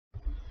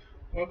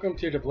Welcome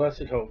to the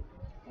Blessed Hope.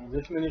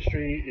 This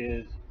ministry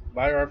is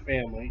by our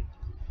family.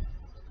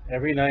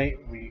 Every night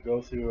we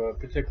go through a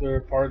particular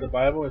part of the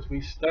Bible as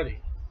we study.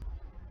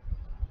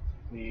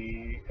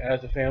 We,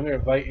 as a family, are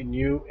inviting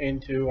you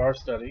into our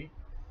study.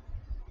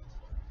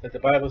 That the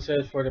Bible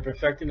says, for the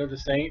perfecting of the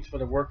saints, for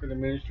the work of the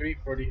ministry,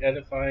 for the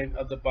edifying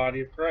of the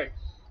body of Christ.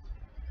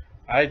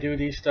 I do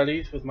these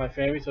studies with my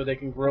family so they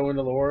can grow in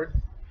the Lord,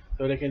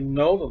 so they can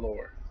know the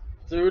Lord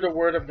through the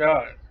Word of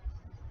God,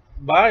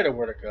 by the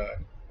Word of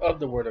God, of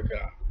the Word of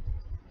God.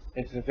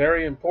 It's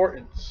very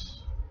important.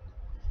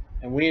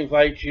 And we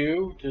invite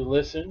you to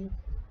listen,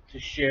 to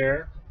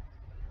share,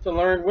 to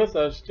learn with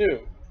us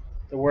too,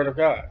 the Word of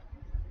God.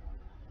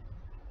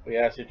 We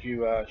ask that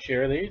you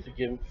share these, to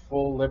give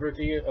full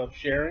liberty of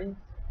sharing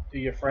to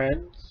your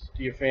friends,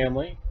 to your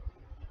family.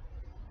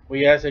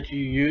 We ask that you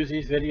use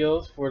these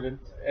videos for the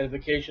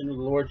edification of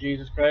the Lord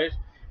Jesus Christ,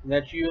 and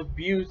that you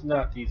abuse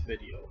not these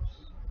videos.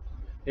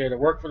 They are to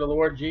work for the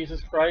Lord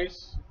Jesus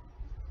Christ,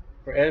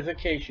 for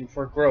edification,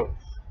 for growth.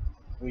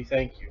 We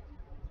thank you.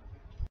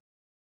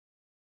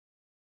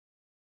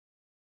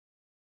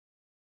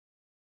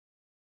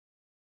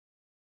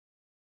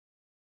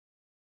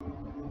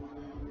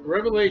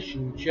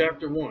 Revelation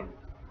chapter 1.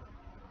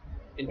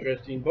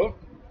 Interesting book.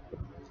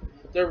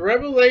 The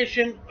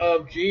revelation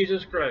of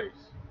Jesus Christ.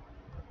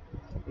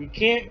 We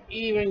can't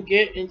even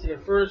get into the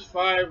first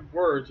 5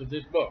 words of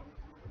this book.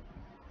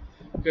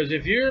 Because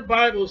if your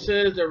Bible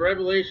says the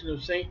revelation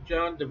of St.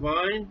 John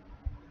divine,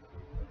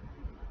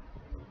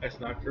 that's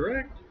not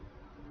correct.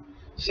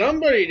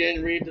 Somebody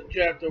didn't read the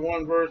chapter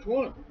 1, verse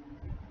 1.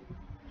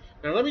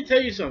 Now let me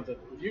tell you something.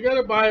 If you got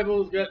a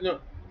Bible,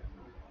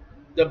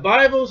 the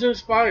Bible's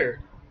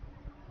inspired.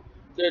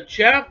 The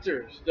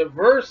chapters, the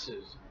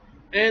verses,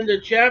 and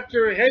the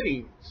chapter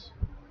headings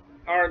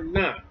are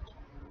not.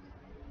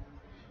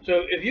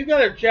 So if you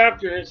got a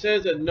chapter and it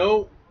says a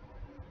note,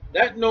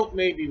 that note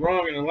may be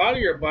wrong. In a lot of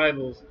your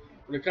Bibles,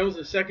 when it comes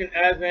to Second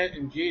Advent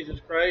and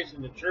Jesus Christ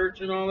and the church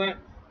and all that,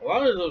 a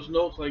lot of those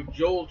notes, like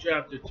Joel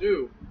chapter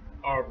 2,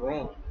 are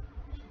wrong.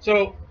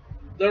 So,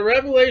 the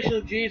revelation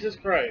of Jesus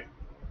Christ,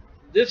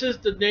 this is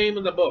the name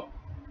of the book.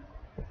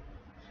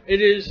 It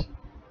is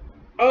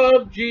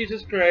of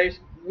Jesus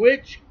Christ,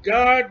 which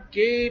God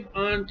gave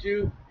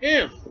unto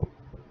him.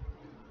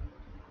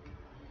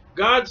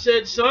 God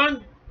said,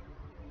 son,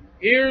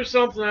 here's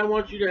something I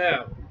want you to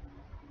have.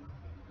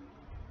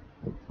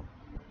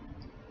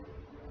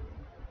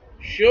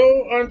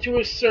 Show unto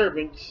his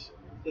servants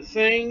the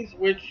things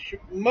which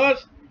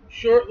must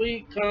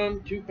shortly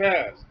come to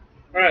pass.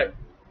 Alright,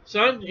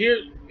 son,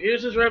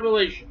 here's his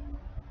revelation.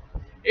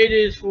 It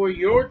is for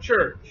your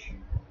church,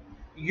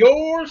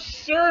 your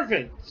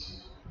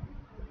servants.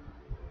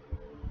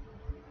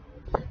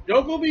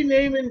 Don't go be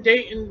naming,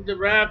 dating the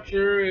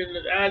rapture and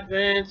the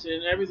advents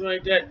and everything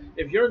like that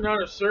if you're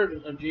not a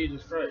servant of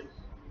Jesus Christ.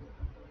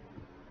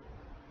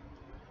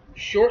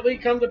 Shortly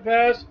come to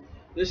pass,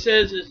 this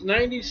says it's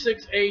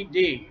 96 AD.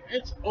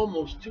 It's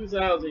almost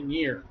 2,000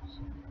 years.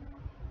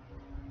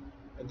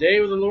 A day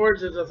with the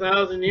Lord is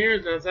 1,000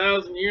 years, and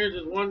 1,000 years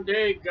is one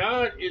day.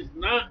 God is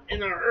not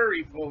in a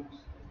hurry, folks.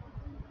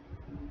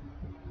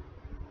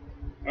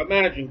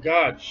 Imagine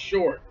God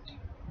short,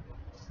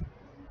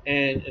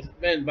 and it's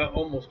been about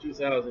almost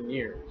 2,000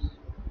 years.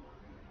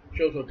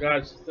 Shows what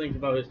God thinks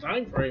about his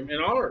time frame and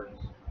ours.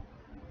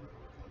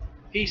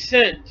 He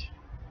sent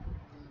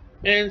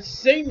and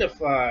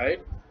signified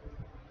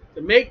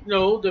to make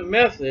known the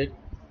method,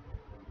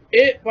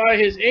 it by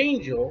his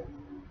angel,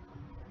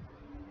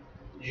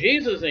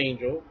 Jesus'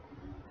 angel,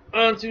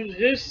 unto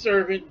his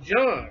servant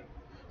John.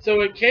 So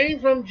it came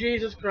from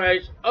Jesus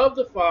Christ of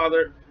the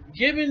Father,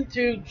 given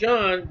to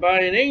John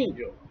by an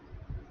angel.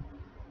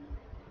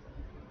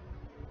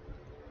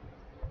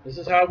 This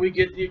is how we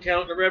get the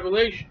account of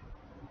Revelation.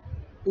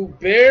 Who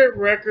bear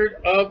record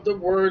of the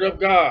Word of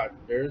God.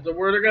 There's the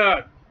Word of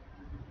God.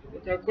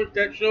 Look how quick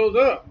that shows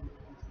up.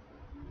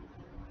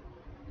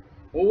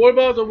 Well, what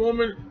about the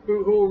woman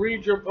who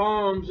reads your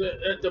palms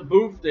at the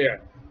booth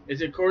there?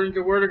 Is it according to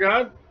the Word of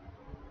God?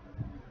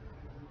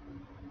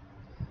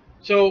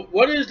 So,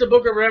 what is the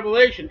book of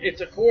Revelation?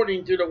 It's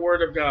according to the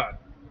Word of God.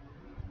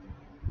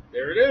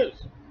 There it is.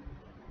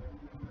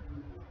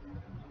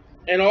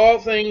 And all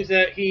things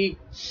that he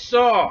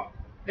saw.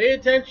 Pay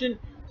attention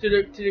to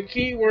the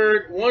key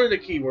word, one of the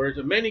key words,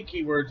 of many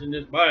key words in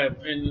this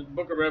Bible, in the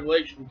book of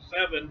Revelation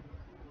 7.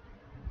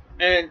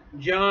 And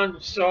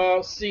John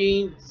saw,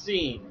 seen.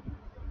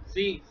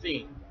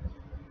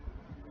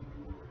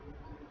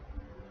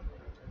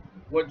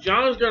 What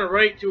John's going to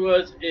write to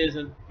us is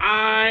an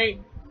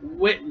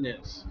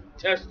eyewitness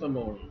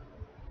testimony.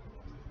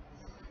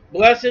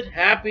 Blessed,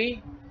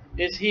 happy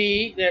is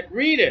he that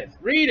readeth.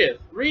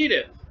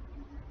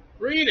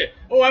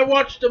 Oh, I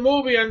watched a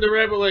movie on the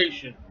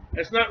Revelation.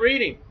 That's not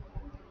reading.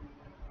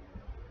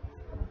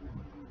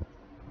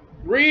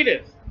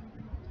 Readeth.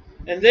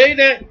 And they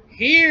that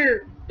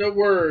hear the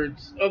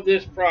words of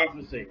this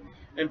prophecy.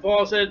 And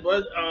Paul said,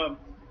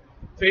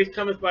 faith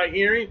cometh by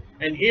hearing,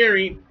 and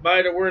hearing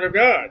by the word of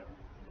God.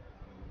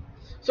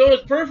 So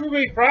it's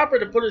perfectly proper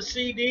to put a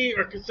CD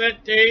or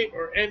cassette tape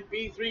or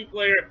MP3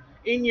 player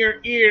in your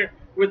ear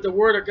with the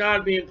Word of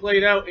God being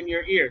played out in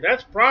your ear.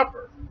 That's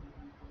proper.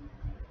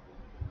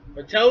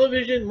 But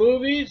television,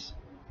 movies,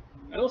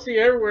 I don't see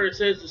everywhere it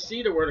says to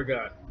see the Word of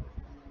God.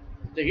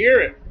 To hear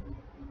it.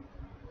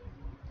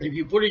 If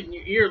you put it in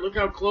your ear, look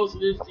how close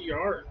it is to your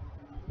heart.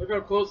 Look how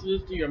close it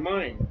is to your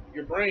mind,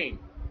 your brain.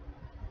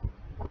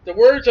 The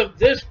words of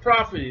this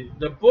prophecy,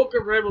 the book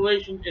of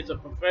Revelation, is a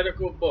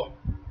prophetical book.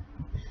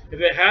 If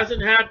it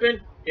hasn't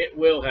happened, it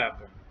will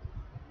happen.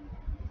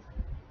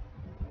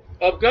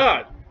 Of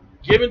God,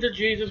 given to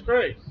Jesus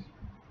Christ.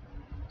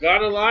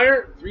 God a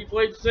liar? 3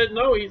 places said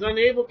no, he's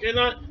unable,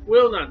 cannot,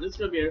 will not. This is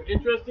going to be an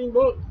interesting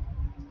book.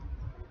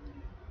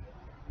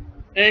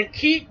 And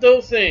keep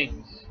those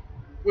things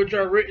which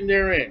are written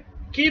therein.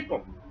 Keep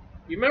them.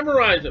 You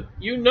memorize them.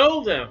 You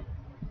know them.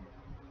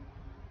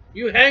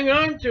 You hang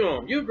on to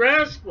them. You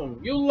grasp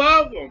them. You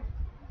love them.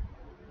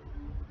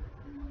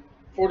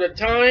 For the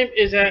time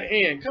is at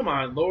hand. Come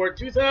on, Lord.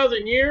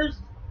 2,000 years?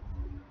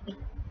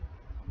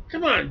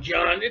 Come on,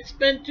 John. It's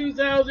been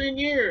 2,000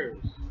 years.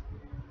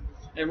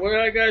 And what did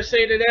I got to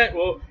say to that?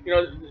 Well, you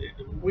know,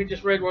 we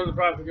just read one of the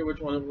prophets, which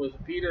one it was,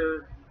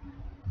 Peter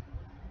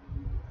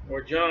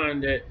or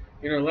John, that,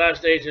 you know,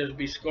 last days there'll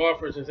be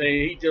scoffers and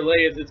say, he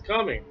delayeth his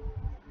coming.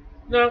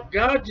 No,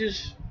 God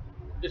just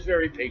is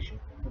very patient.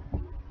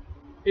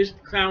 His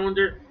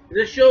calendar,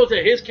 this shows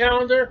that his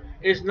calendar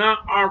is not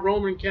our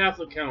Roman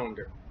Catholic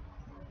calendar.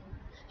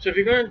 So if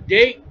you're going to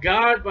date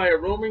God by a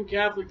Roman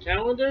Catholic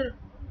calendar,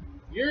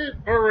 you're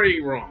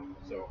already wrong.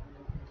 So,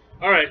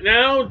 all right,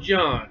 now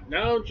John.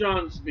 Now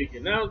John's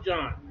speaking. Now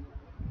John.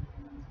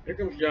 Here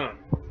comes John.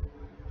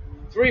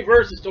 3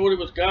 verses told it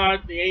was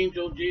God, the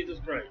angel, Jesus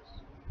Christ.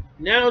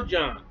 Now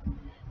John.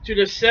 To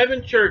the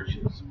 7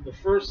 churches, the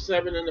first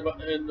 7 in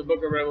the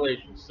book of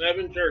Revelation,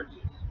 7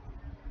 churches,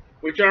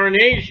 which are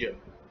in Asia.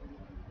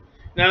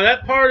 Now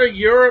that part of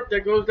Europe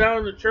that goes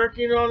down to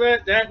Turkey and all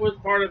that, that was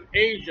part of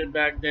Asia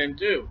back then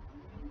too.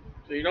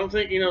 So you don't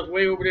think, you know, it's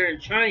way over there in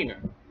China.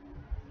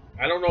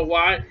 I don't know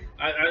why.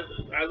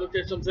 I looked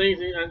at some things,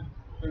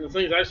 and the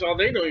things I saw,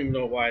 they don't even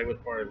know why it was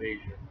part of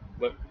Asia.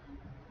 But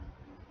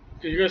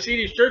because you're going to see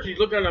these churches, you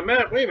look on the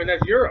map, wait a minute,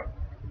 that's Europe.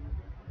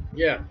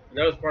 Yeah,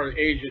 that was part of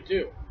Asia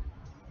too.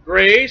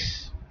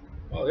 Grace.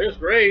 Well, there's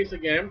grace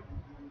again.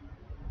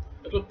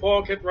 That's what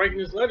Paul kept writing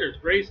his letters.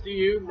 Grace to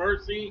you,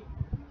 mercy.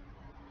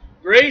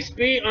 Grace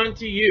be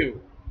unto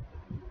you,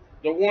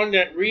 the one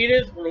that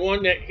readeth, the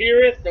one that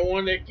heareth, the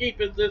one that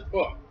keepeth this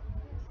book.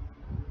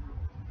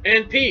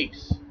 And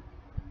peace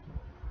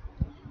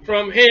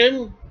from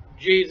him,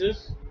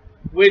 Jesus,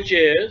 which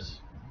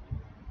is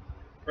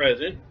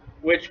present,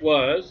 which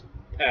was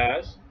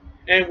past,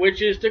 and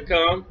which is to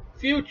come,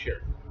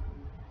 future.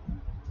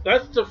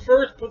 That's the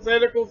first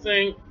prophetical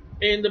thing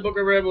in the book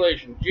of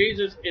Revelation.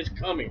 Jesus is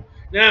coming.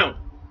 Now,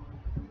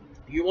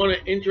 you want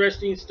an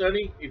interesting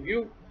study? If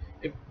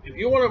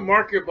you want to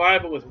mark your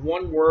Bible with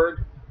one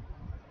word,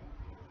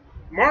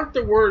 mark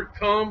the word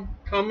come,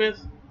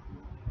 cometh,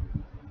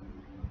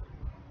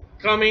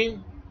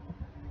 coming,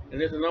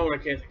 and there's another one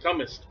I can't say,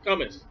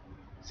 comest,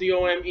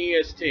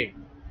 C-O-M-E-S-T.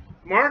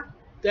 Mark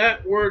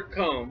that word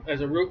come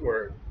as a root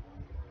word.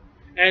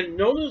 And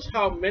notice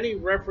how many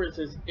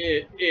references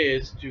it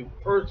is to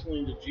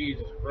personally to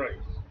Jesus Christ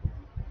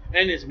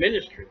and his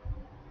ministry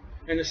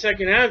and the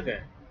second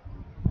advent.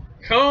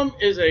 Come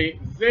is a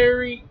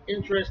very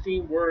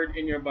interesting word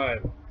in your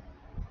Bible.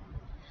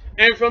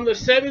 And from the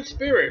 7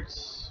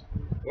 spirits,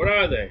 what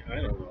are they?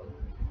 I don't know.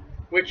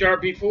 Which are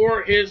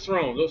before his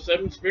throne. Those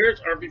 7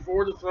 spirits are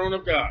before the throne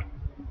of God.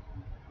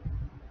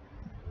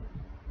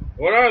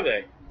 What are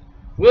they?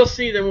 We'll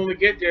see them when we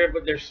get there,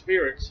 but they're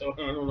spirits, so I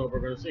don't know if we're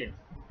going to see them.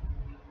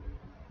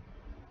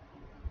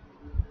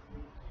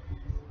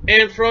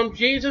 And from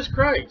Jesus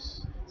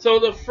Christ. So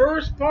the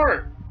first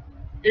part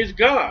is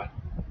God.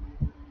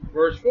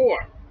 Verse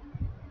 4.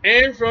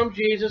 And from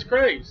Jesus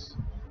Christ,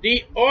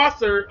 the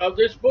author of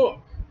this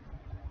book.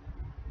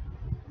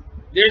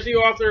 There's the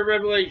author of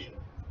Revelation.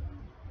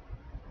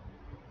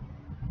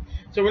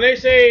 So when they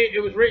say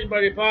it was written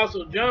by the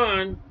Apostle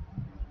John,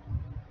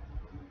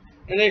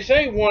 and they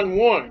say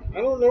 1:1,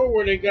 I don't know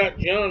where they got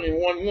John in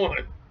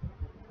 1:1.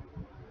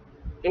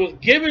 It was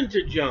given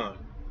to John.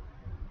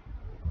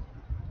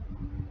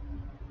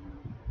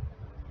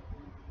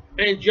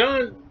 And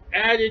John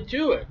added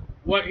to it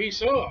what he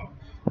saw.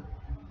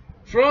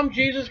 From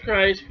Jesus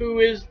Christ, who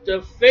is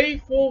the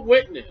faithful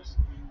witness.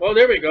 Well,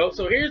 there we go.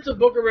 So here's the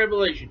book of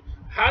Revelation.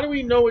 How do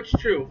we know it's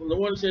true? From the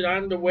one that said,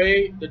 I'm the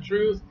way, the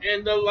truth,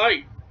 and the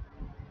light.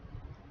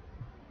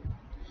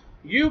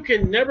 You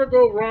can never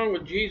go wrong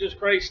with Jesus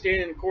Christ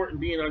standing in court and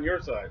being on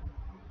your side.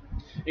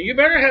 And you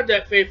better have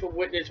that faithful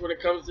witness when it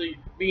comes to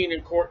being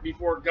in court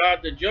before God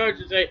the judge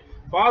and say,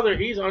 Father,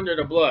 he's under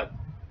the blood.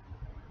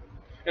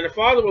 And the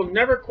Father will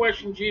never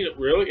question Jesus.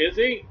 Really? Is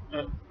he?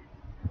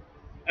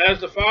 As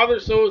the Father,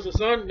 so is the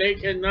Son. They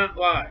cannot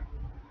lie.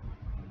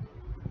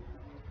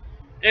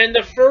 And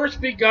the first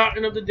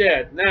begotten of the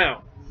dead.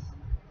 Now,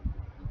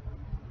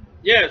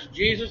 yes,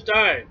 Jesus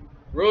died.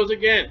 rose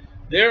again.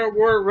 There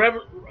were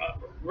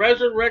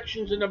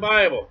resurrections in the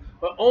Bible,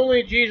 but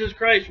only Jesus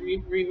Christ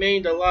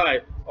remained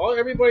alive.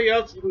 Everybody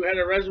else who had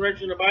a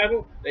resurrection in the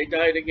Bible, they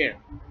died again.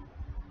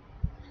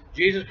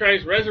 Jesus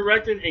Christ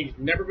resurrected, and he's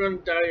never going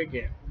to die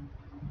again.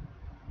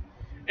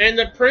 And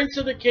the prince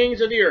of the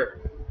kings of the earth.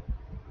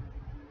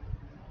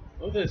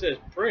 Notice it says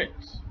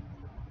prince.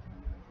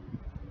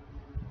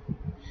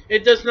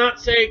 It does not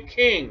say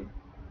king.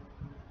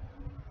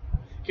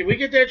 Can we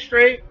get that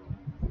straight?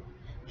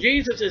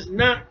 Jesus is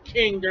not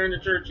king during the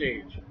church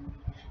age.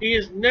 He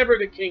is never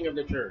the king of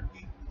the church.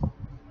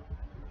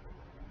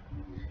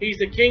 He's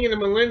the king in the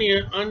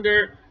millennia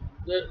under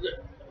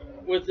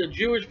with the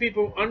Jewish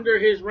people under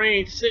his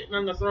reign, sitting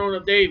on the throne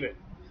of David.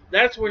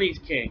 That's when he's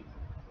king.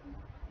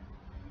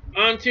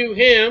 Unto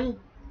him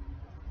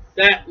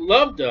that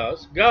loved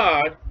us,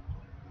 God,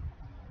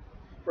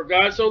 for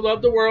God so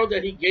loved the world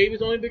that he gave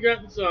his only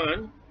begotten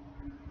Son,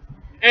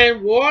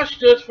 and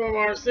washed us from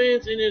our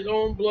sins in his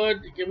own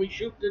blood. Can we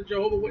shoot the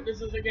Jehovah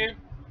Witnesses again?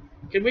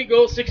 Can we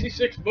go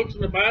 66 books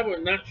in the Bible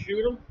and not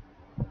shoot them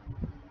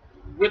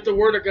with the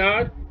Word of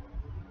God?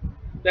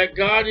 That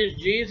God is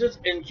Jesus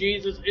and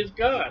Jesus is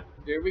God.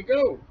 There we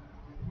go.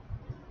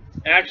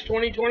 Acts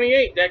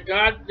 20:28.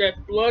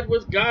 That blood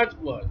was God's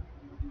blood.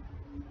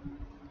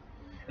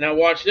 Now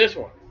watch this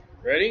one.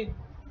 Ready?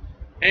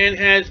 And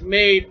has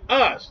made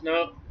us.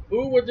 Now,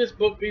 who would this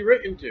book be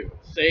written to?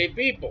 Saved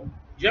people.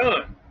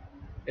 John.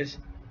 It's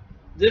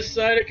this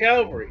side of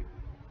Calvary.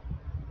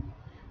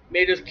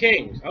 Made us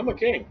kings. I'm a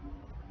king.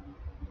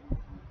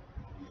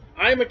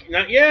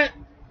 Not yet,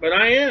 but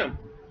I am.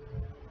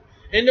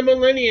 In the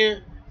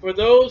millennium, for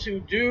those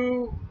who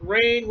do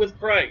reign with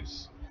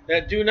Christ,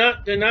 that do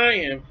not deny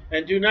him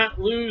and do not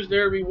lose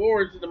their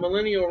rewards in the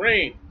millennial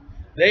reign,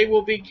 they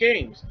will be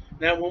kings.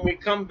 Now, when we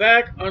come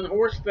back on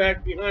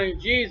horseback behind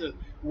Jesus,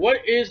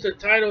 what is the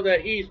title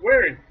that he's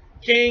wearing?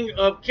 King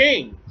of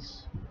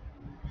Kings.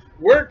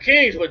 We're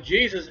kings, but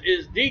Jesus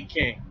is the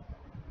king.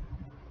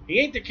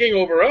 He ain't the king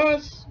over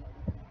us.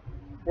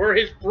 We're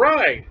his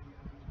bride.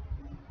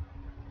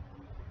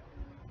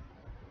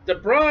 The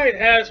bride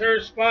has her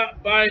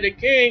spot by the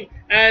king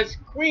as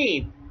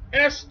Queen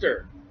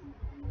Esther.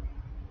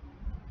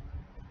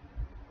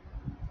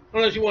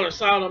 Unless you want a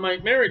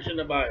sodomite marriage in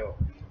the Bible.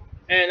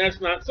 And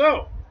that's not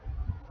so.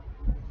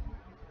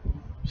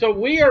 So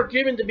we are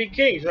given to be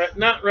kings, right?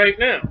 Not right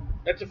now.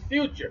 That's a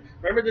future.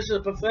 Remember, this is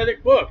a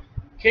prophetic book.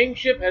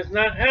 Kingship has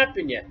not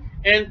happened yet.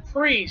 And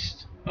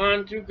priest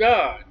unto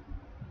God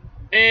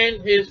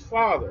and his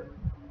Father.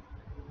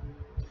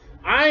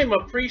 I am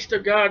a priest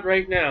of God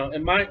right now,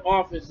 and my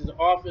office is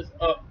office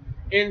of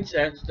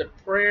incense, the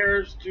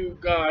prayers to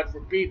God for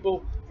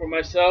people, for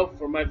myself,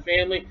 for my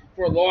family,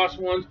 for lost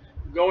ones,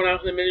 going out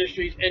in the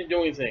ministries and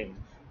doing things.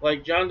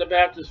 Like John the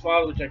Baptist's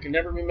father, which I can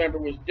never remember,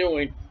 was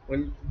doing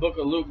when the book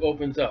of Luke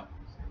opens up.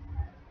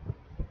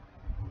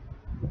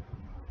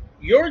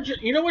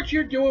 You know what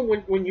you're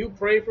doing when you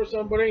pray for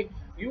somebody?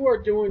 You are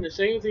doing the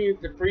same thing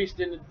that the priest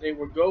did. They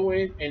would go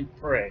in and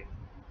pray.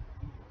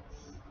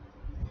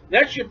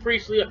 That's your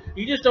priestly.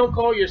 You just don't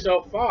call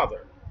yourself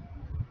father.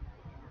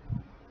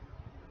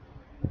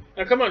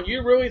 Now, come on.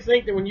 You really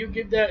think that when you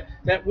give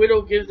that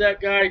widow gives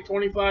that guy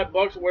 $25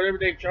 or whatever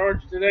they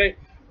charge today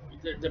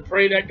to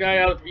pray that guy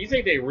out? You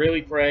think they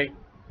really pray?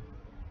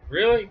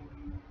 Really?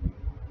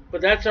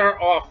 But that's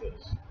our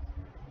office.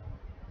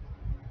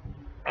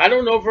 I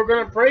don't know if we're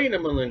going to pray in the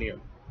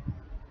millennium.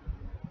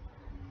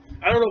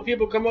 I don't know if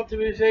people come up to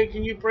me and say,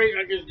 "Can you pray?"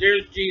 I guess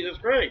there's Jesus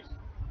Christ.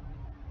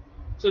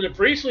 So the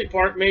priestly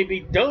part may be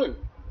done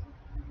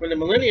when the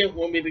millennium,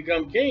 when we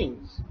become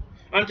kings.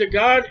 Unto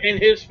God and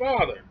his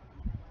Father.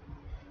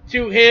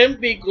 To him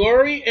be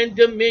glory and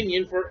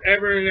dominion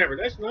forever and ever.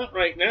 That's not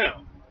right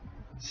now.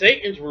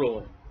 Satan's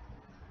ruling.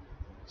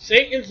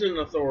 Satan's in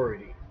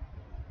authority.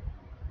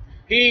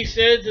 He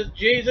said to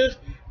Jesus,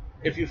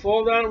 if you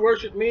fall down and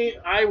worship me,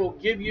 I will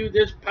give you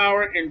this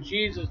power, and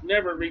Jesus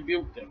never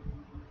rebuked him.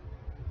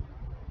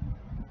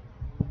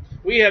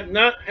 We have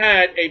not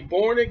had a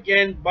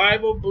born-again,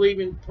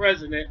 Bible-believing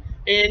president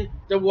in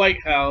the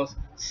White House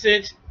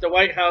since the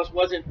White House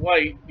wasn't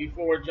white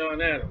before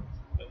John Adams.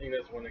 I think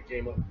that's when it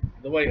came up,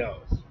 the White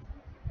House.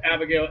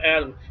 Abigail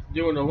Adams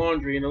doing the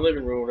laundry in the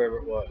living room, whatever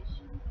it was.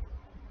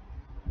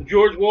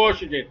 George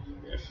Washington.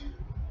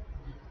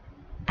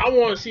 I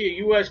want to see a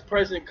U.S.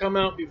 president come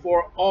out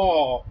before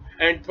all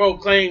and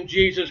proclaim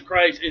Jesus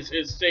Christ is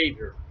his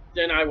Savior.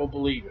 Then I will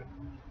believe it.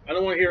 I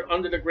don't want to hear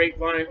under the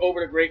grapevine, over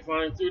the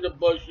grapevine, through the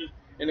bushes,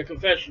 in the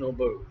confessional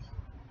booth.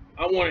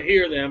 I want to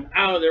hear them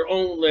out of their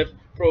own lips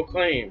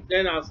proclaim.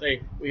 Then I'll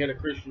say we had a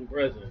Christian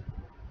president.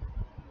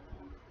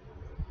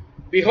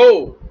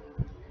 Behold,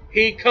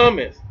 he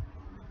cometh.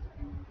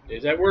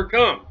 There's that word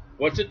come.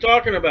 What's it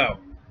talking about?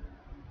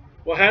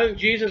 Well, hasn't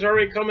Jesus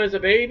already come as a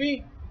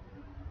baby?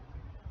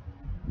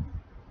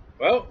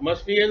 Well,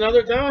 must be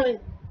another time.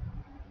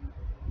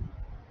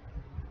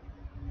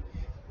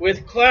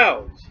 With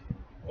clouds.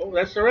 Oh,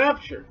 that's the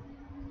rapture.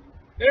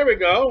 There we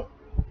go.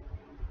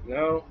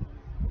 No.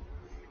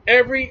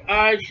 Every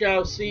eye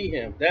shall see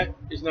him. That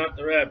is not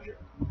the rapture.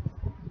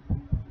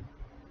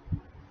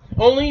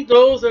 Only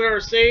those that are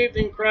saved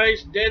in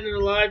Christ, dead and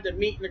alive, that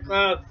meet in the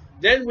cloud,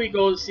 then we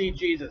go to see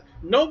Jesus.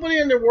 Nobody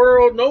in the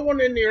world, no one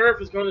in the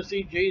earth is going to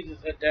see Jesus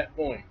at that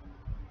point.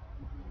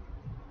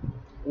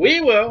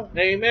 We will.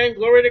 Amen.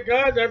 Glory to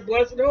God. That's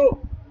blessed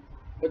hope.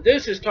 But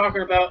this is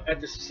talking about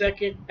at the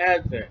second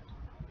advent.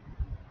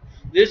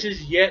 This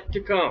is yet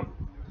to come.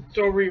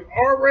 So we've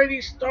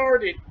already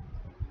started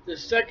the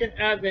second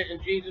advent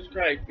in Jesus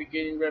Christ,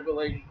 beginning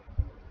Revelation.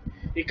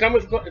 He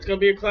cometh, it's going to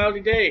be a cloudy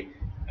day.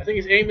 I think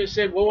as Amos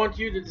said, woe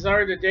unto you that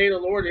desire the day of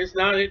the Lord. Is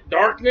not it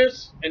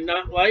darkness and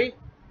not light?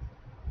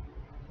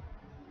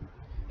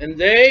 And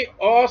they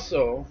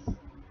also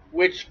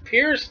which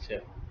pierced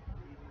him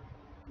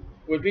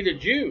would be the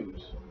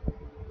Jews,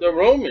 the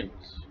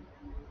Romans,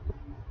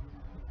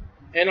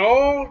 and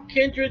all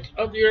kindreds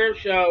of the earth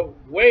shall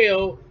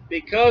wail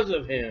because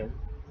of him.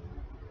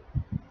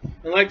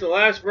 And like the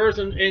last verse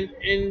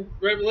in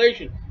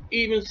Revelation,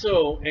 even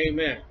so,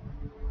 amen.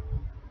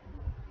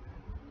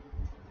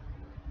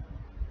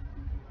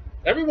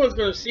 Everyone's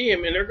going to see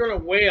him, and they're going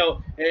to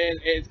wail, and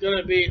it's going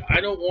to be,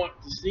 I don't want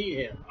to see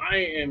him. I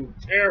am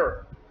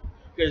terror.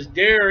 Because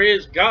there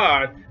is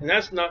God, and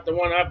that's not the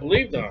one I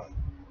believed on.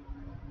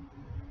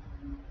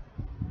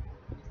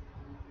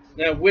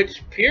 Now,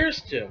 which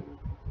pierced him?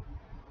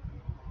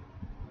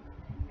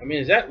 I mean,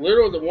 is that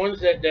literal, the ones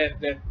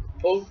that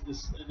poked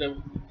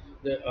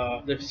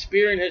the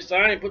spear in his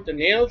side and put the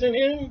nails in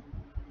him?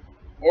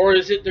 Or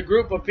is it the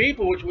group of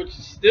people which would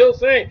still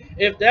say,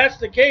 if that's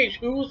the case,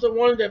 who's the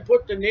one that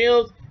put the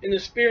nails in the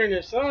spear in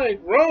his side?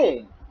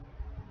 Rome.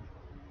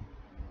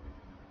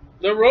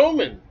 The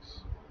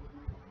Romans.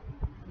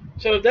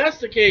 So if that's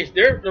the case,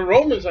 the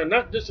Romans are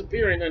not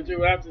disappearing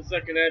until after the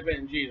second advent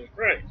in Jesus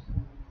Christ.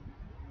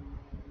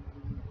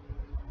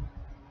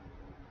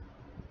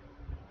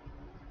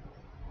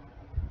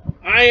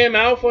 I am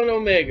Alpha and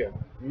Omega.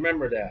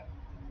 Remember that.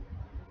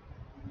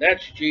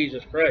 That's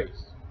Jesus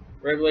Christ.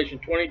 Revelation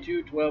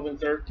 22, 12, and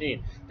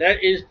 13.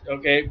 That is,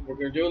 okay, we're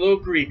going to do a little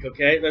Greek,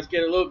 okay? Let's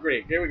get a little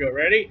Greek. Here we go.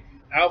 Ready?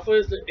 Alpha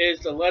is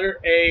the letter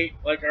A,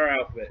 like our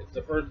alphabet. It's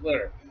the first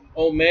letter.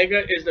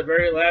 Omega is the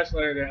very last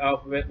letter of the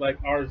alphabet, like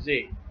our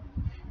Z.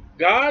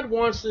 God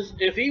wants us,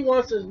 if he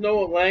wants us to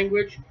know a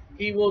language,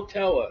 he will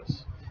tell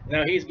us.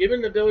 Now, he's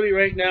given the ability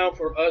right now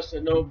for us to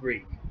know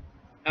Greek.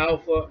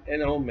 Alpha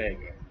and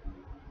Omega.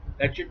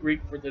 That's your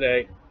Greek for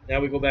today. Now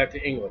we go back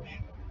to English.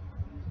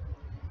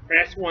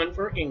 Press 1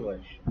 for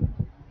English.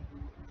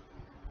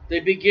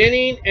 The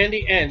beginning and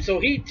the end. So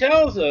he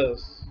tells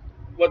us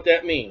what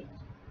that means.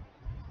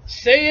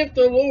 Saith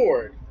the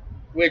Lord,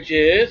 which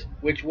is,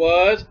 which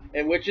was,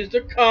 and which is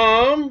to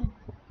come,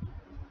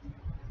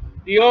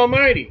 the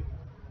Almighty.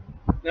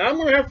 Now I'm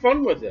going to have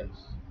fun with this.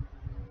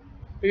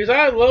 Because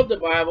I love the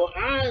Bible.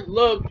 I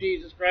love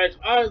Jesus Christ.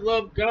 I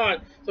love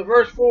God. So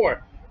verse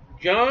 4.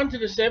 John to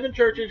the 7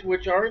 churches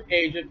which are in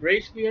Asia,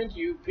 grace be unto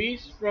you,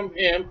 peace from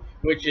him,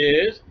 which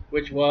is,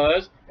 which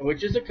was, and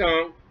which is to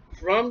come,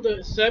 from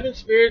the 7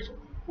 spirits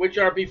which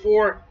are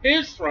before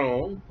his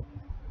throne.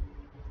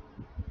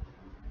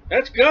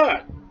 That's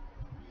God.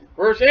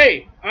 Verse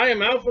 8, I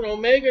am Alpha and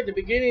Omega, the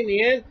beginning and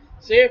the end,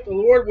 saith the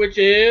Lord, which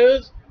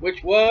is,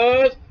 which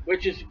was,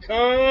 which is to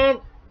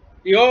come,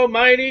 the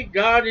Almighty.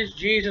 God is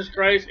Jesus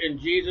Christ, and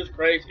Jesus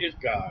Christ is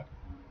God.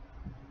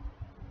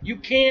 You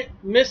can't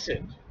miss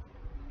it.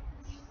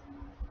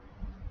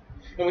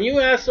 And when you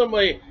ask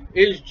somebody,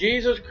 is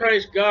Jesus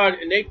Christ God,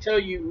 and they tell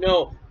you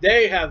no,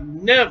 they have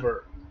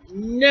never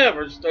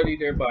studied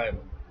their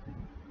Bible.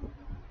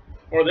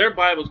 Or their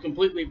Bible is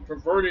completely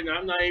perverted, and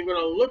I'm not even going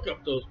to look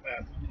up those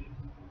passages.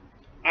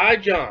 I,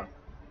 John,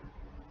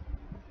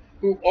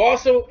 who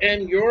also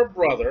am your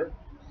brother,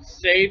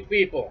 saved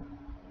people,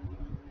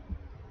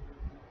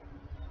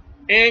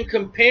 and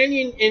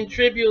companion in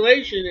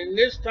tribulation. In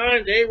this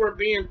time they were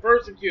being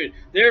persecuted.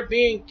 They're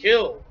being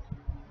killed.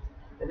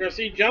 We're going to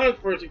see John's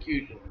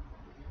persecution.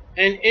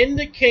 And in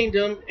the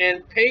kingdom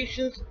and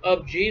patience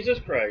of Jesus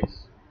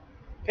Christ.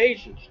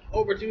 Patience.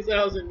 Over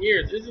 2,000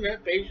 years. Isn't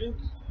that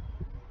patience?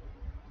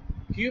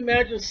 Can you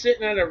imagine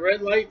sitting at a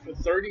red light for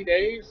 30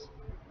 days?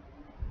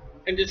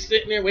 And just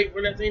sitting there waiting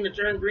for that thing to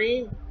turn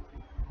green?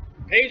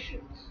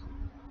 Patience.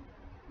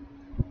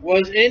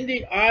 Was in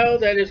the isle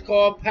that is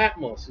called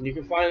Patmos. And you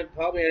can find it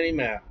probably on any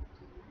map.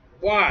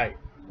 Why?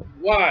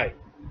 Why?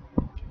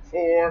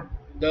 For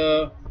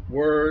the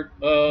Word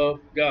of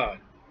God.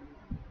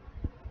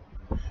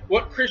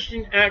 What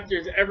Christian actor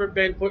has ever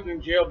been put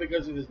in jail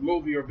because of his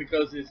movie or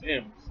because of his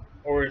hymns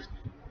or his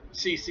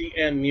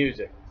CCM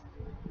music?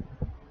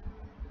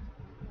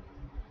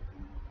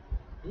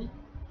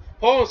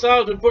 Paul and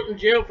Silas were put in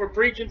jail for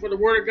preaching for the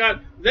Word of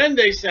God. Then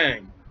they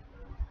sang.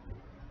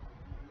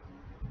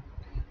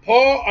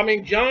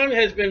 John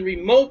has been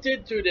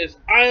remoted to this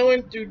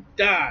island to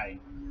die.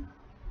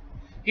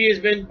 He has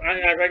been,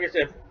 like I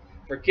said,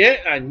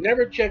 forget, I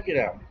never check it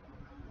out.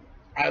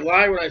 I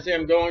lie when I say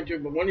I'm going to,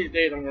 but one of these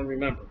days I'm going to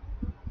remember.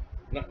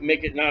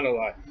 Make it not a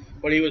lie.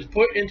 But he was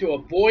put into a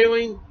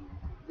boiling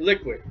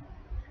liquid.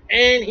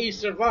 And he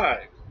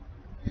survived.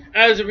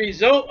 As a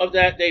result of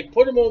that, they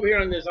put him over here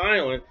on this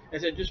island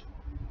and said, just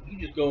you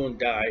just go and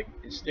die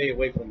and stay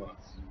away from us.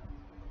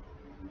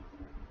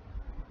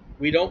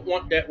 We don't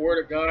want that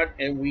word of God,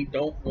 and we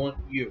don't want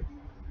you.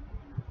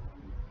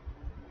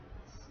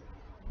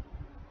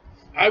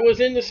 I was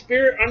in the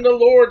Spirit on the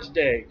Lord's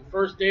day, the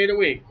first day of the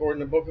week, according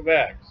to the book of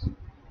Acts.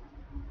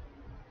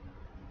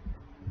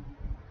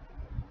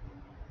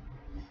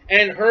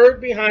 And heard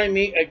behind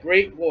me a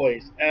great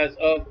voice as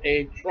of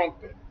a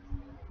trumpet.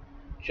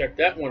 Check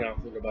that one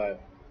out through the Bible.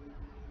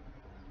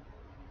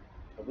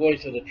 The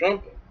voice of the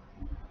trumpet.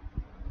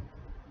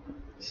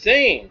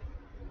 Saying,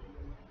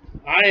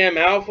 I am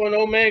Alpha and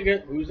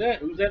Omega. Who's that?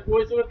 Who's that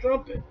voice of the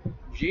trumpet?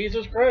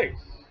 Jesus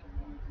Christ.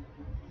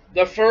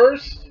 The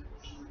first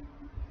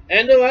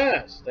and the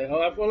last. The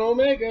Alpha and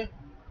Omega.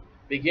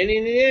 Beginning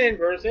and the end.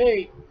 Verse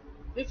 8.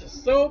 This is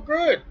so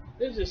good.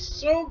 This is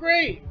so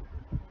great.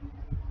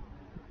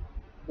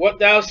 What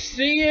thou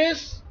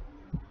seest,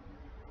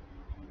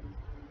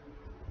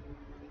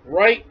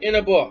 write in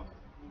a book.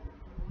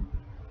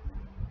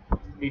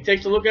 He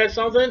takes a look at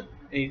something,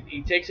 and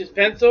he takes his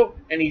pencil,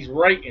 and he's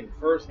writing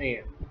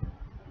firsthand.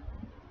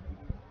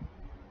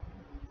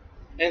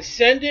 And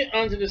send it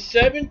unto the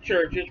 7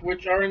 churches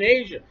which are in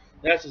Asia.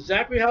 That's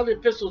exactly how the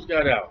epistles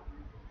got out.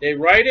 They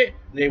write it,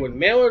 they would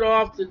mail it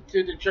off to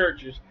the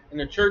churches, and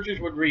the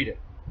churches would read it.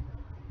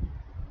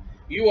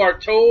 You are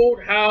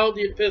told how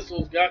the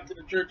epistles got to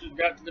the churches,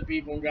 got to the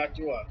people, and got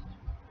to us.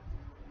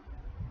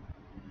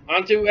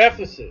 Unto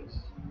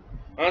Ephesus,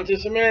 unto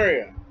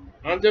Samaria,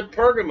 unto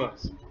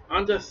Pergamos,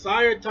 unto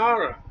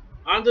Thyatira,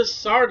 unto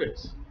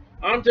Sardis,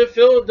 unto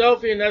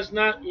Philadelphia, and that's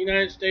not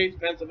United States,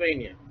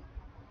 Pennsylvania.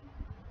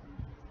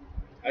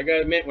 I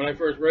gotta admit, when I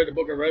first read the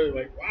book, I read it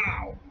like,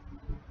 wow.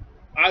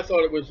 I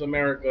thought it was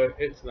America.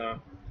 It's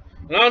not.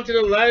 And unto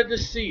the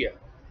Laodicea.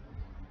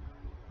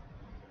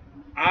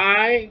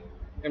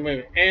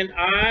 And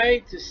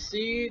I to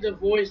see the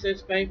voice that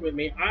spake with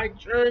me. I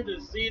turned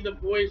to see the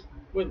voice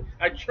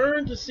I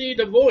turned to see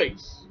the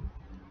voice.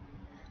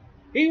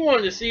 He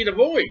wanted to see the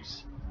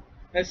voice.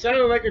 That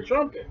sounded like a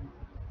trumpet.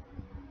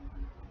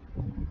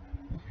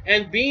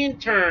 And being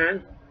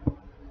turned,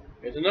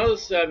 there's another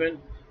 7.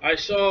 I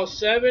saw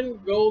 7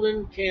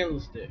 golden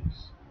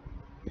candlesticks.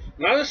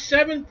 Not a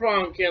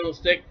 7-pronged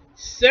candlestick,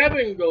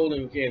 7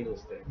 golden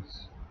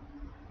candlesticks.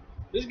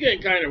 This is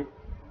getting kind of...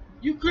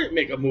 You couldn't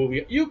make a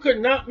movie. You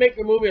could not make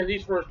a movie in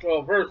these first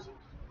 12 verses.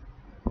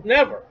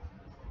 Never.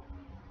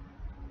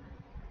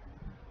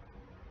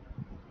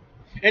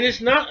 And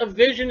it's not a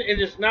vision,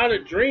 and it's not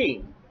a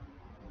dream.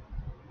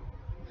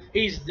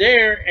 He's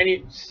there, and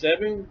it's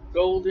 7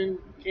 golden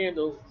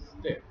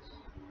candlesticks.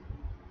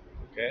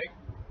 Okay?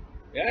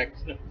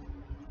 Excellent.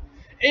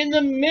 In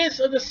the midst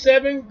of the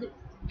 7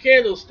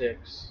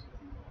 candlesticks,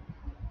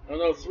 I don't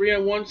know, 3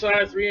 on one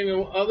side, 3 on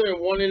the other, and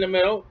 1 in the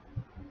middle.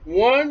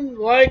 One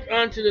like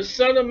unto the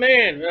Son of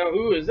Man. Now,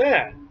 who is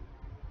that?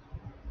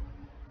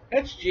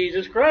 That's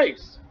Jesus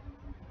Christ.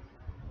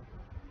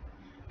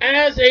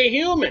 As a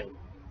human.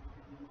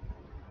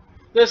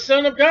 The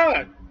Son of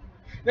God.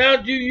 Now,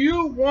 do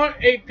you want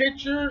a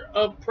picture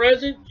of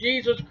present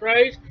Jesus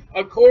Christ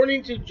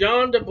according to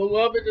John, the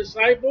beloved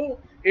disciple?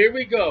 Here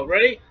we go.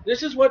 Ready?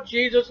 This is what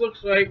Jesus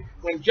looks like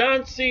when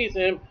John sees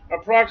him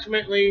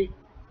approximately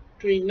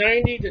between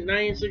 90 to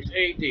 96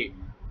 AD.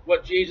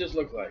 What Jesus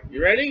looked like.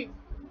 You ready?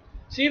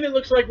 See if it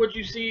looks like what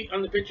you see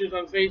on the pictures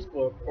on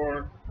Facebook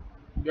or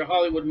your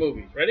Hollywood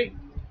movies. Ready?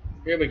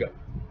 Here we go.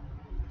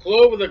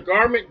 Clothed with a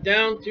garment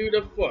down to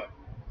the foot.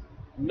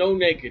 No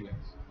nakedness.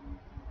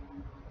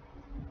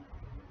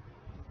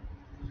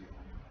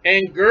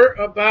 And girt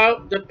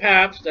about the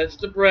paps, that's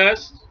the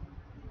breast,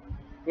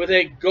 with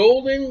a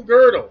golden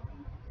girdle.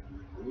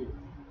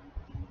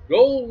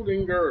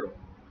 Golden girdle.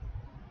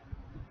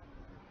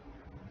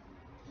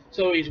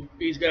 So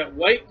he's got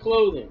white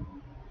clothing,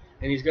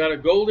 and he's got a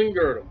golden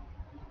girdle.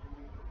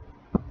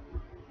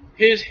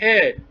 His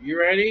head, you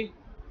ready?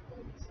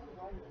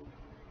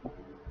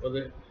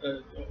 Well,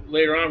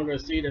 later on, we're going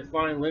to see that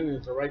fine linen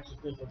is the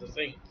righteousness of the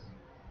saints.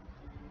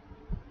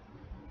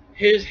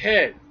 His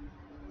head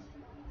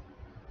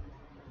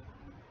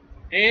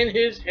and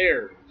his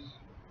hairs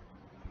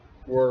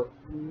were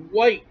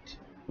white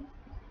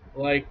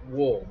like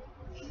wool,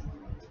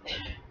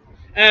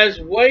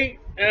 as white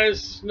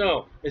as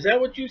snow. Is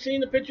that what you see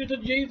in the pictures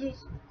of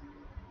Jesus?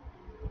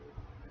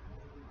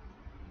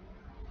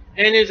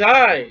 And his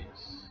eyes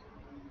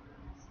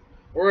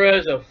were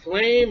as a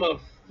flame of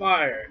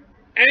fire,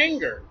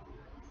 anger.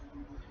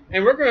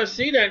 And we're going to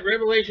see that in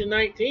Revelation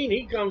 19.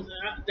 He comes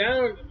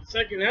down in the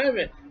second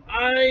advent,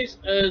 eyes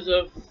as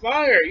a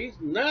fire. He's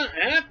not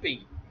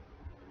happy.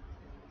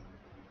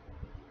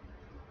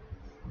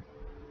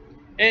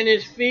 And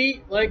his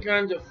feet like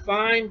unto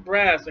fine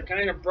brass, a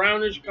kind of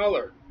brownish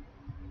color.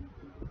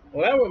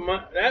 Well,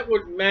 that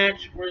would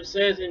match where it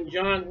says in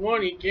John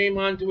 1, he came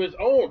unto his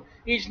own.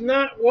 He's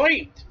not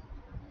white.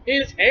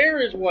 His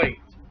hair is white.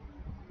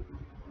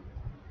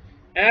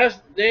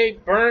 As they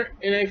burnt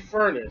in a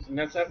furnace. And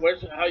that's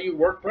how you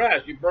work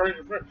brass. You burn it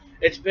in a furnace.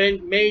 It's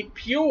been made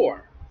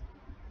pure.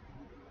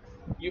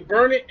 You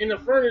burn it in a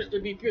furnace to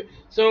be pure.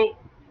 So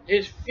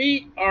His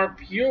feet are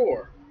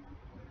pure.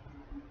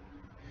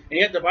 And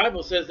yet the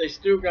Bible says they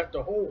still got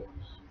the holes.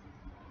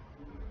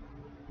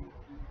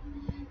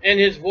 And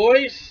his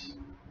voice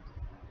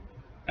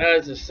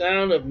as the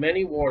sound of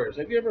many waters.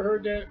 Have you ever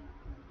heard that?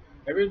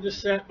 Ever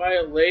just sat by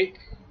a lake,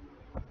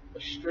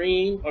 a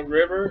stream, a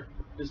river,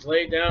 just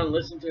lay down and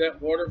listen to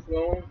that water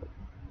flowing?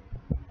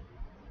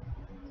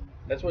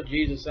 That's what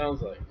Jesus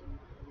sounds like.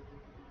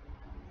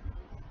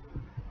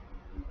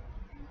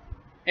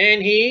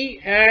 And he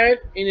had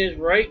in his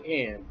right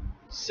hand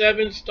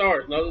 7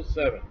 stars. Notice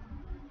 7.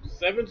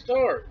 7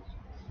 stars.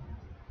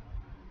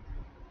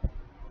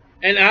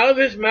 And out of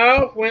his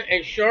mouth went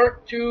a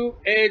sharp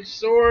two-edged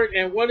sword.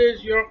 And what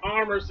does your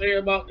armor say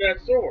about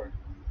that sword?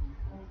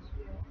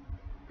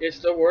 It's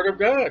the word of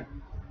God.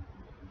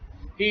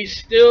 He's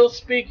still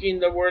speaking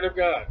the word of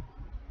God.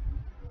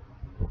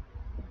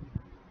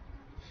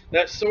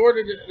 That sword,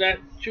 that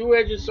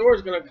two-edged sword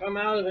is going to come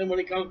out of him when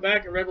he comes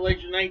back in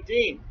Revelation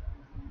 19.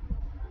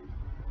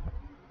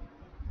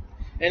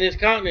 And his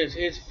countenance,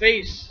 his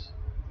face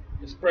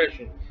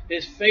expression,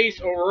 his face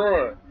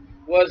aurora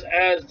was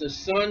as the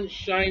sun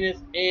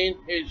shineth in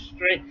his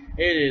strength.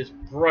 It is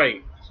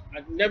bright.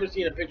 I've never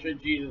seen a picture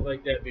of Jesus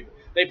like that before.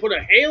 They put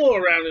a halo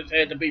around his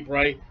head to be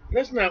bright.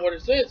 That's not what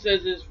it says. It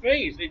says his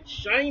face. It's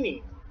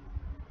shining.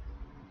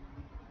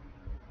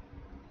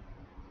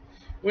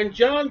 When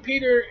John,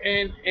 Peter,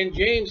 and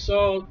James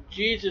saw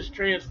Jesus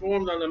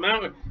transformed on the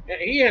mountain,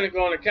 he hadn't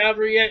gone to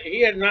Calvary yet.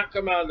 He had not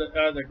come out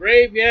of the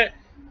grave yet.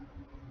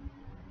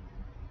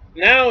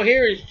 Now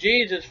here is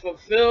Jesus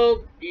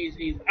fulfilled.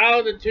 He's out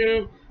of the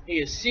tomb. He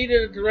is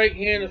seated at the right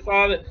hand of the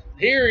Father.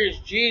 Here is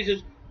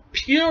Jesus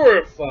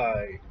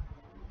purified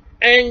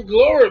and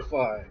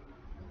glorified.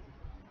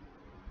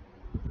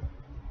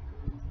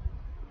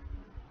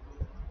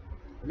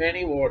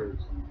 Many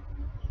waters.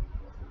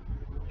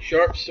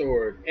 Sharp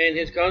sword. And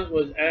his countenance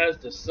was as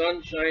the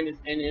sun shineth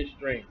in his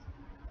strength.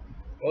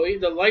 Well,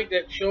 the light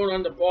that shone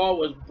on the Paul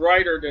was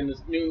brighter than the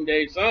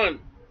noonday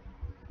sun.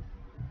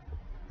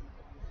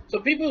 So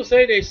people who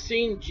say they've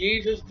seen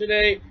Jesus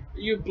today,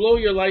 you blow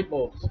your light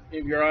bulbs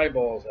of your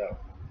eyeballs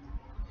out.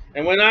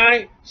 And when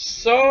I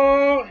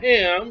saw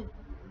him,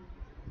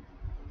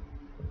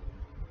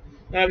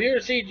 now if you ever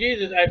see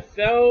Jesus, I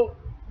fell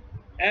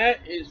at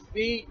his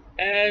feet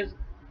as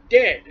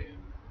dead.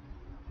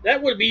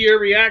 That would be your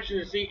reaction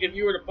to see if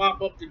you were to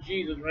pop up to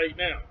Jesus right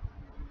now.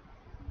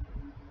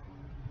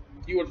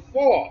 You would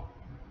fall.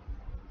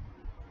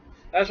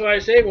 That's why I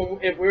say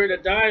if we were to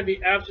die and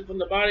be absent from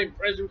the body and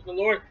present with the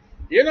Lord,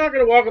 you're not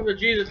going to walk up to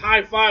Jesus,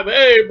 high five,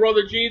 hey,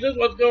 brother Jesus,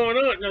 what's going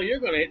on? No,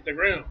 you're going to hit the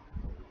ground.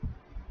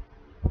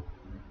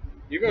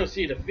 You're going to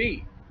see the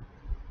feet.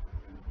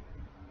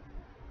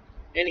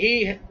 And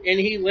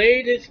he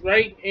laid his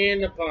right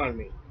hand upon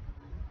me,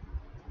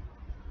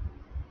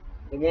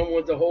 the one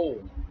with the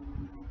hole,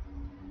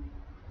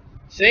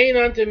 saying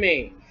unto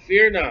me,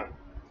 fear not,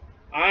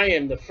 I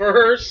am the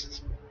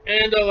first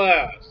and the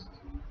last.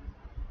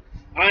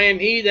 I am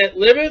he that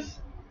liveth.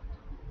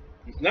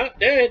 He's not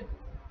dead.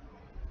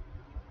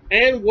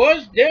 And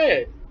was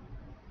dead.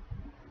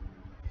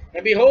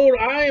 And behold,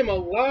 I am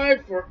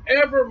alive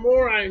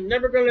forevermore. I am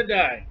never going to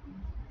die.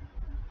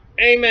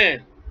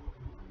 Amen.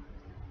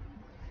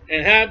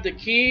 And have the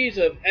keys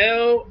of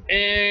hell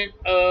and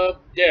of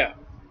death.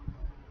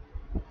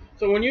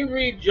 So when you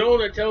read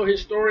Jonah tell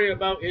his story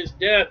about his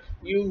death,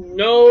 you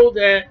know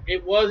that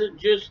it wasn't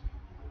just,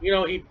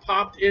 he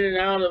popped in and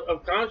out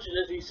of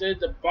consciousness. He said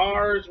the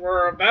bars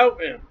were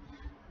about him.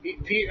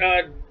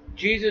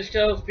 Jesus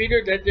tells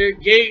Peter that they're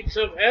gates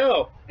of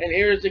hell, and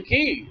here's the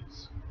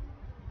keys.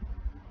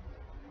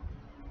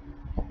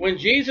 When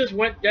Jesus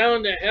went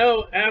down to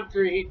hell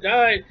after he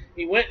died,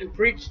 he went and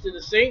preached to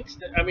the saints,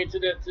 to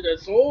the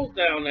souls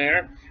down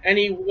there, and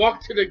he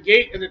walked to the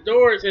gate of the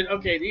door and said,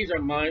 okay, these are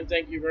mine,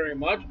 thank you very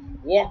much.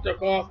 Walked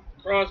across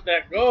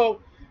that gulf,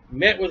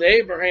 met with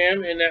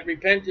Abraham and that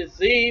repentant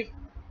thief,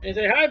 and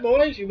said, hi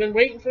boys, you've been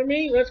waiting for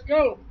me? Let's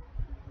go.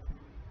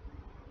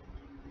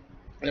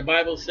 And the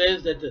Bible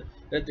says that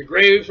the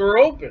graves were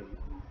open.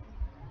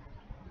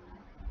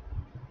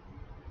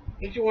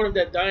 Each one of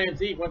that dying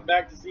thief went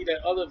back to see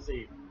that other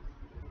thief.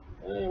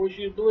 I wish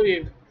you'd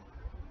believed.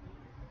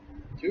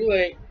 Too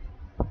late.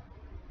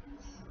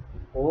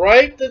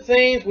 Write the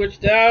things which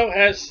thou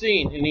hast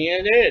seen, and he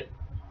did.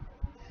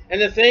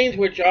 And the things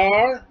which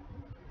are,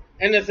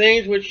 and the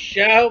things which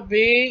shall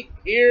be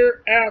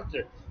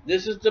hereafter.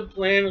 This is the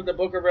plan of the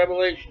book of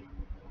Revelation.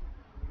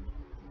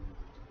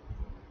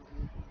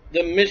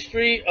 The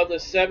mystery of the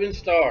 7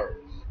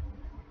 stars,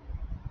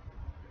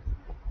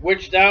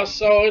 which thou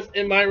sawest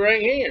in my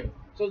right hand.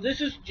 So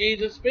this is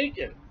Jesus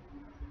speaking.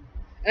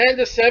 And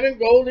the 7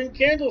 golden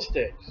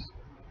candlesticks.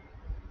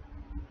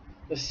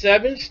 The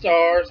 7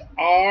 stars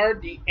are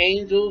the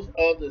angels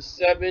of the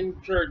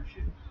 7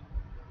 churches.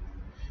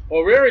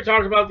 Well, we already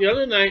talked about the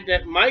other night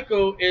that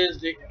Michael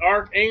is the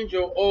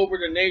archangel over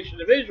the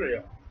nation of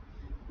Israel.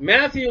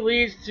 Matthew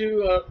leads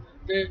to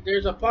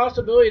there's a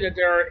possibility that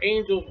there are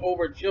angels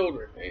over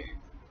children.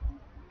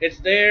 It's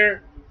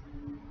there.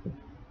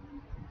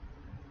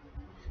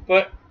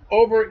 But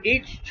over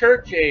each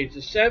church age,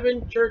 the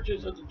 7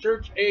 churches of the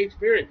church age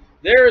period,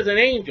 there is an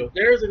angel.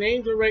 There is an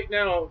angel right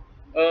now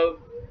of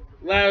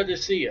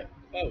Laodicea.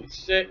 Oh, he's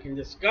sick and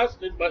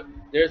disgusted, but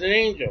there's an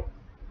angel.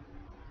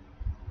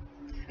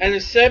 And the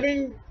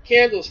 7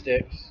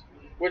 candlesticks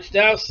which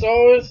thou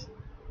sawest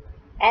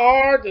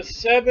are the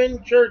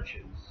 7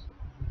 churches.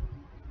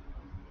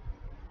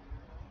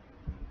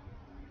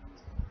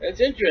 That's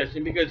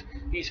interesting because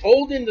he's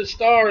holding the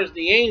stars,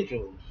 the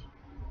angels,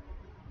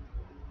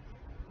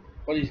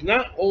 but he's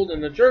not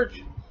holding the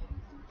churches.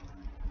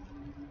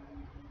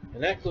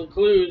 And that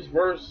concludes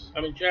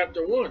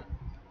chapter 1.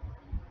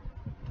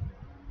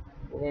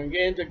 We're going to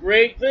get into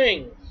great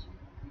things,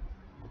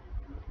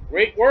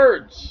 great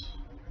words.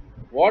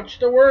 Watch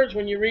the words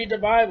when you read the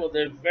Bible.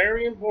 They're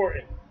very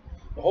important.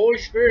 The Holy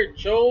Spirit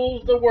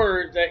chose the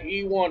words that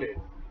he wanted.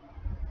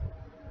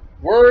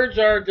 Words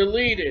are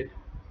deleted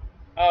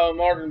out of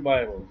modern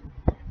Bibles.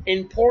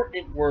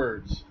 Important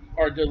words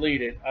are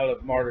deleted out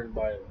of modern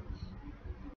Bibles.